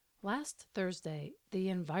Last Thursday, the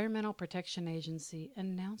Environmental Protection Agency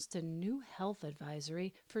announced a new health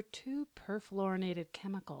advisory for two perfluorinated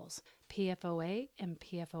chemicals, PFOA and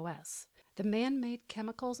PFOS. The man-made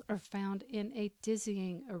chemicals are found in a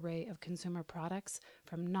dizzying array of consumer products,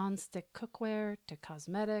 from nonstick cookware to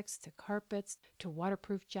cosmetics to carpets to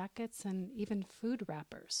waterproof jackets and even food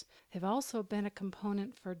wrappers. They've also been a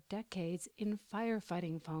component for decades in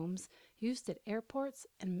firefighting foams used at airports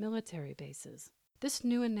and military bases. This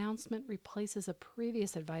new announcement replaces a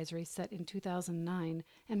previous advisory set in 2009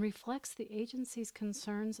 and reflects the agency's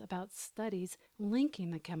concerns about studies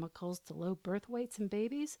linking the chemicals to low birth weights in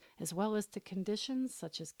babies, as well as to conditions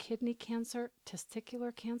such as kidney cancer,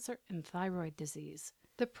 testicular cancer, and thyroid disease.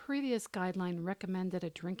 The previous guideline recommended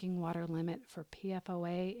a drinking water limit for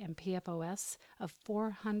PFOA and PFOS of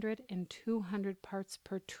 400 and 200 parts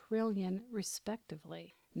per trillion,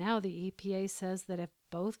 respectively. Now the EPA says that if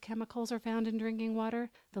both chemicals are found in drinking water,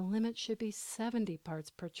 the limit should be 70 parts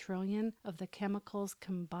per trillion of the chemicals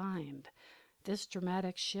combined. This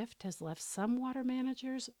dramatic shift has left some water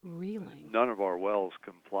managers reeling. None of our wells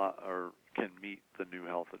comply or can meet the new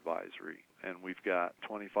health advisory, and we've got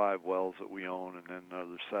 25 wells that we own and then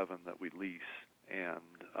another 7 that we lease, and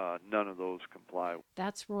none of those comply.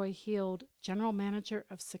 That's Roy Heald, General Manager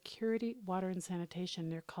of Security, Water and Sanitation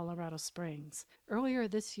near Colorado Springs. Earlier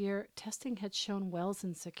this year, testing had shown wells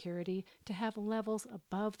in Security to have levels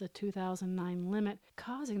above the 2009 limit,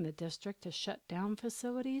 causing the district to shut down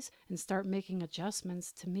facilities and start making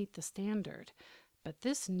adjustments to meet the standard. But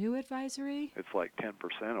this new advisory? It's like 10%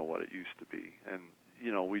 of what it used to be, and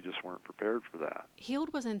we just weren't prepared for that.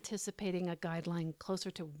 Heald was anticipating a guideline closer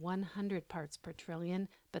to 100 parts per trillion,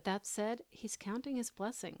 but that said, he's counting his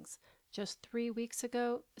blessings. Just 3 weeks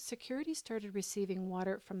ago, Security started receiving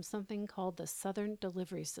water from something called the Southern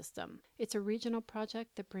Delivery System. It's a regional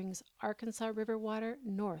project that brings Arkansas River water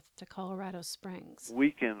north to Colorado Springs.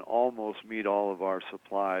 We can almost meet all of our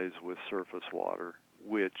supplies with surface water,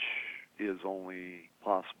 which is only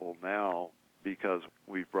possible now because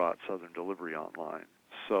we've brought Southern Delivery online.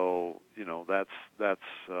 So, that's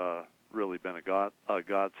really been a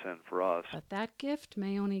godsend for us. But that gift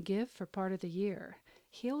may only give for part of the year.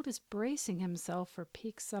 Heald is bracing himself for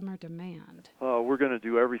peak summer demand. We're going to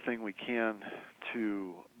do everything we can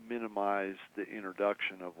to minimize the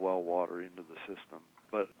introduction of well water into the system,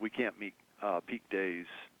 but we can't meet peak days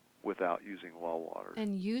without using well water.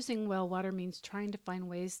 And using well water means trying to find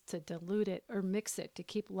ways to dilute it or mix it to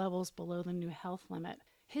keep levels below the new health limit.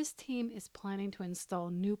 His team is planning to install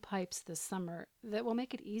new pipes this summer that will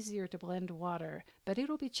make it easier to blend water, but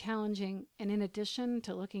it'll be challenging, and in addition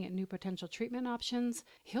to looking at new potential treatment options,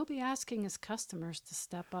 he'll be asking his customers to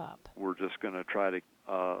step up. We're just going to try to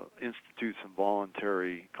institute some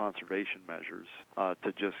voluntary conservation measures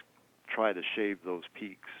to just try to shave those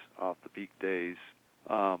peaks off the peak days,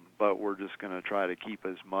 but we're just going to try to keep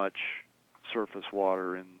as much surface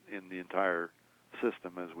water in the entire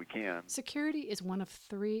system as we can. Security is one of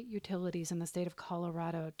 3 utilities in the state of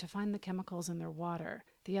Colorado to find the chemicals in their water.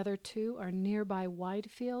 The other 2 are nearby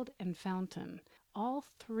Widefield and Fountain. All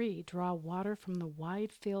 3 draw water from the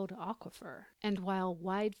Widefield aquifer. And while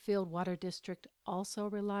Widefield Water District also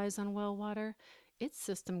relies on well water, its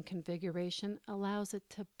system configuration allows it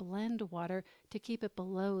to blend water to keep it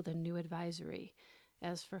below the new advisory.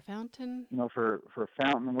 As for Fountain? For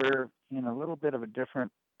Fountain, we're in a little bit of a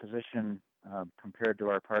different position compared to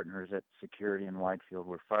our partners at Security and Widefield.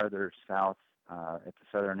 We're farther south at the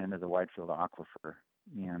southern end of the Widefield aquifer,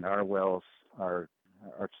 and our wells are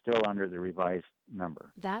still under the revised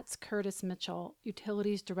number. That's Curtis Mitchell,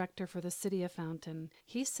 Utilities Director for the City of Fountain.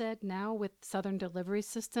 He said now with Southern Delivery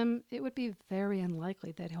System, it would be very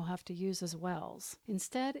unlikely that he'll have to use his wells.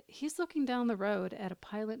 Instead, he's looking down the road at a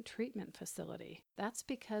pilot treatment facility. That's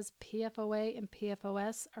because PFOA and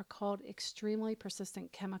PFOS are called extremely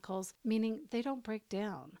persistent chemicals, meaning they don't break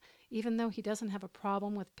down. Even though he doesn't have a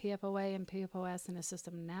problem with PFOA and PFOS in his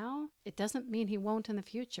system now, it doesn't mean he won't in the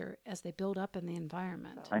future as they build up in the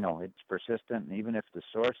environment. I know, it's persistent, and even if the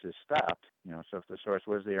source is stopped, so if the source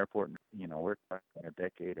was the airport, we're talking a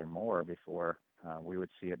decade or more before we would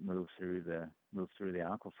see it move through the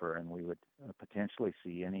aquifer, and we would potentially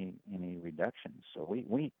see any reductions. So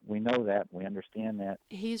we know that, we understand that.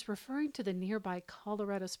 He's referring to the nearby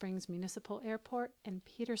Colorado Springs Municipal Airport and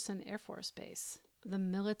Peterson Air Force Base. The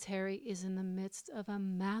military is in the midst of a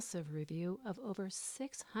massive review of over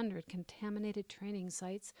 600 contaminated training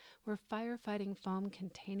sites where firefighting foam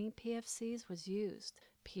containing PFCs was used.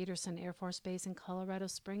 Peterson Air Force Base in Colorado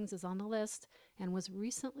Springs is on the list and was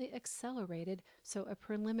recently accelerated, so a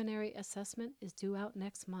preliminary assessment is due out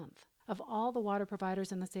next month. Of all the water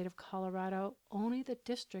providers in the state of Colorado, only the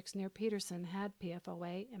districts near Peterson had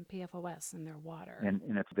PFOA and PFOS in their water. And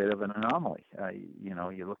it's a bit of an anomaly.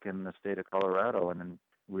 You look in the state of Colorado, and then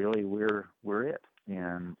really we're it.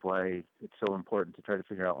 And why it's so important to try to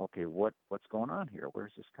figure out, okay, what's going on here?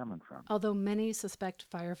 Where's this coming from? Although many suspect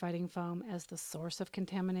firefighting foam as the source of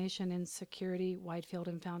contamination in Security, Whitefield,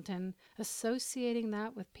 and Fountain, associating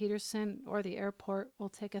that with Peterson or the airport will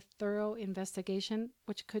take a thorough investigation,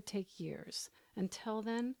 which could take years. Until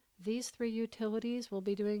then, these three utilities will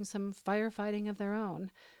be doing some firefighting of their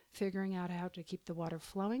own, figuring out how to keep the water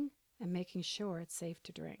flowing and making sure it's safe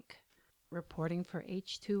to drink. Reporting for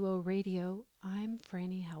H2O Radio, I'm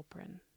Franny Halprin.